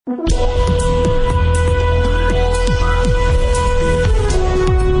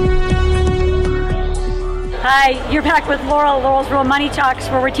Hi, you're back with Laurel's Real Money Talks,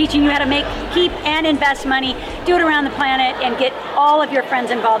 where we're teaching you how to make, keep, and invest money, do it around the planet, and get all of your friends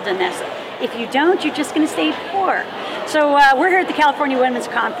involved in this. If you don't, you're just going to stay poor. So we're here at the California Women's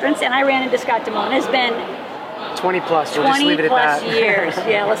Conference, and I ran into Scott Dimona. It's been 20 plus, we'll just leave it at that. 20 plus years.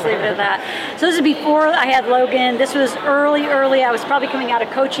 Yeah, let's leave it at that. So this is before I had Logan. This was early. I was probably coming out of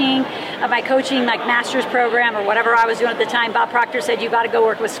coaching, my coaching like master's program or whatever I was doing at the time. Bob Proctor said, you got to go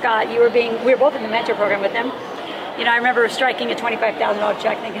work with Scott. We were both in the mentor program with him. You know, I remember striking a $25,000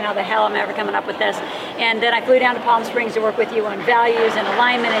 check thinking, how the hell am I ever coming up with this? And then I flew down to Palm Springs to work with you on values and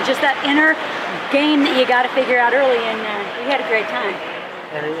alignment and just that inner game that you got to figure out early, and we had a great time.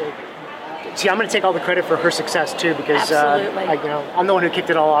 See, I'm going to take all the credit for her success too, because I'm the one who kicked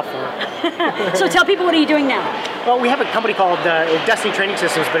it all off for her. So tell people, what are you doing now? Well, we have a company called Destiny Training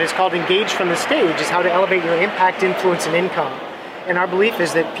Systems, but it's called Engage from the Stage. It's how to elevate your impact, influence, and income. And our belief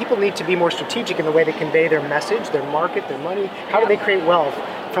is that people need to be more strategic in the way they convey their message, their market, their money. How do they create wealth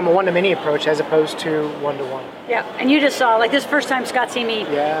from a one-to-many approach as opposed to one-to-one? Yeah, and you just saw, like, this first time Scott seen me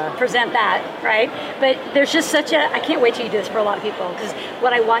present that, right? But there's just I can't wait till you do this for a lot of people, because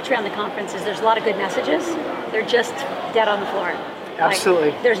what I watch around the conference is there's a lot of good messages. They're just dead on the floor.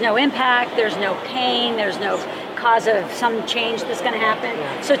 Absolutely. Like, there's no impact, there's no pain, there's no cause of some change that's going to happen.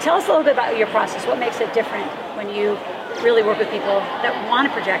 Yeah. So tell us a little bit about your process. What makes it different when you really work with people that want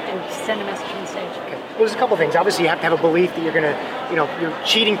to project and send a message from the stage? Okay. Well, there's a couple things. Obviously, you have to have a belief that you're going to, you're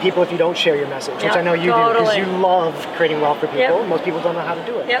cheating people if you don't share your message, which I know you do, because you love creating wealth for people. Yep. Most people don't know how to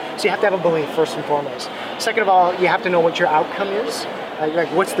do it. Yep. So you have to have a belief, first and foremost. Second of all, you have to know what your outcome is. Like,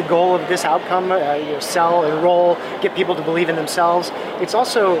 what's the goal of this outcome? Sell, enroll, get people to believe in themselves. It's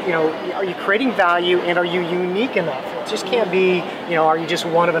also, are you creating value, and are you unique enough? It just can't be, are you just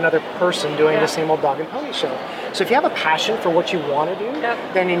one of another person doing the same old dog and pony show? So if you have a passion for what you want to do,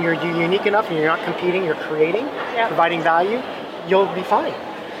 then you're unique enough and you're not competing, you're creating, providing value, you'll be fine.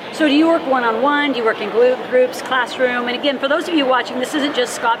 So do you work one-on-one? Do you work in groups, classroom? And again, for those of you watching, this isn't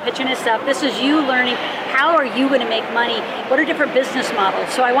just Scott pitching his stuff. This is you learning, how are you going to make money? What are different business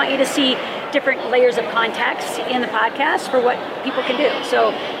models? So I want you to see different layers of context in the podcast for what people can do.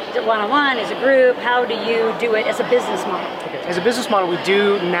 So is it one-on-one, is it group? How do you do it as a business model? Okay. As a business model, we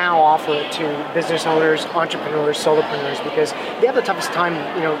do now offer it to business owners, entrepreneurs, solopreneurs, because they have the toughest time,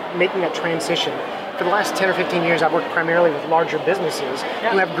 making that transition. For the last 10 or 15 years, I've worked primarily with larger businesses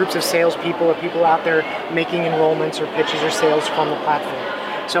who have groups of salespeople or people out there making enrollments or pitches or sales from the platform.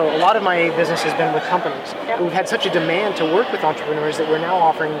 So a lot of my business has been with companies. We've had such a demand to work with entrepreneurs that we're now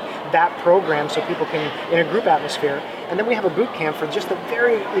offering that program so people can, in a group atmosphere. And then we have a boot camp for just the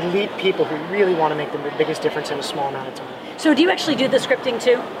very elite people who really want to make the biggest difference in a small amount of time. So do you actually do the scripting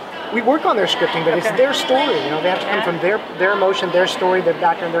too? We work on their scripting, but it's their story. They have to come from their emotion, their story, their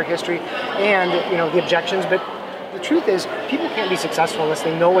background, their history, and the objections. But the truth is, people can't be successful unless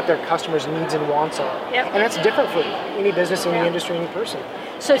they know what their customers' needs and wants are. And that's different for any business, any industry, any person.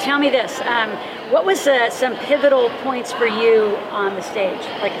 So tell me this, what was some pivotal points for you on the stage?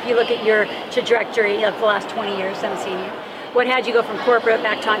 Like, if you look at your trajectory of the last 20 years that I've seen you, what had you go from corporate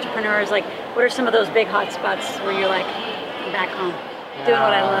back to entrepreneurs? Like, what are some of those big hot spots where you're like, I'm back home, doing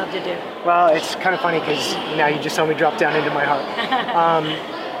what I love to do? Well, it's kind of funny because now you just saw me drop down into my heart.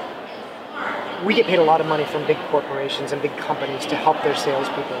 We get paid a lot of money from big corporations and big companies to help their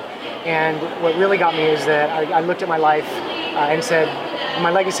salespeople. And what really got me is that I looked at my life and said, my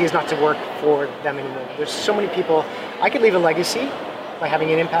legacy is not to work for them anymore. There's so many people. I could leave a legacy by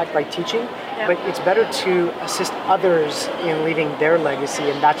having an impact, by teaching, but it's better to assist others in leaving their legacy,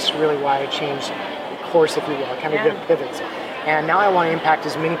 and that's really why I changed course, if you will. I kind of did pivots. And now I want to impact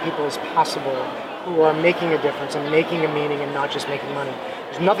as many people as possible who are making a difference and making a meaning and not just making money.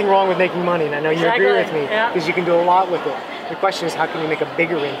 There's nothing wrong with making money, and I know you agree with me, because you can do a lot with it. The question is, how can you make a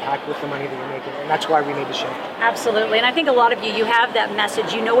bigger impact with the money that you're making? And that's why we made the shift. Absolutely. And I think a lot of you have that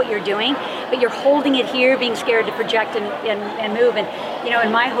message. You know what you're doing, but you're holding it here, being scared to project and move. And,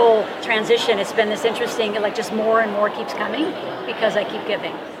 in my whole transition, it's been this interesting, like, just more and more keeps coming because I keep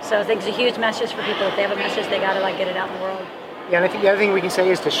giving. So I think it's a huge message for people. If they have a message, they got to, get it out in the world. Yeah, and I think the other thing we can say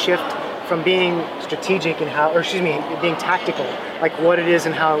is to shift from being strategic and being tactical, like what it is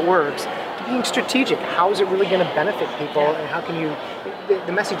and how it works, to being strategic. How is it really going to benefit people, and how can you,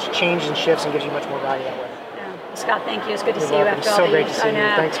 the message changes and shifts and gives you much more value that way. Scott, thank you. It's good to You're see you welcome. after all So these. great to see I you.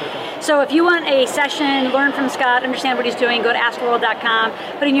 know. Thanks for that. So if you want a session, learn from Scott, understand what he's doing, go to asktheworld.com,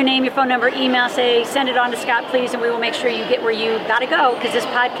 put in your name, your phone number, email, say, send it on to Scott, please, and we will make sure you get where you got to go, because this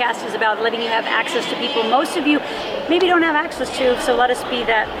podcast is about letting you have access to people most of you maybe don't have access to, so let us be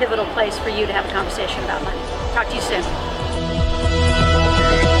that pivotal place for you to have a conversation about money. Talk to you soon.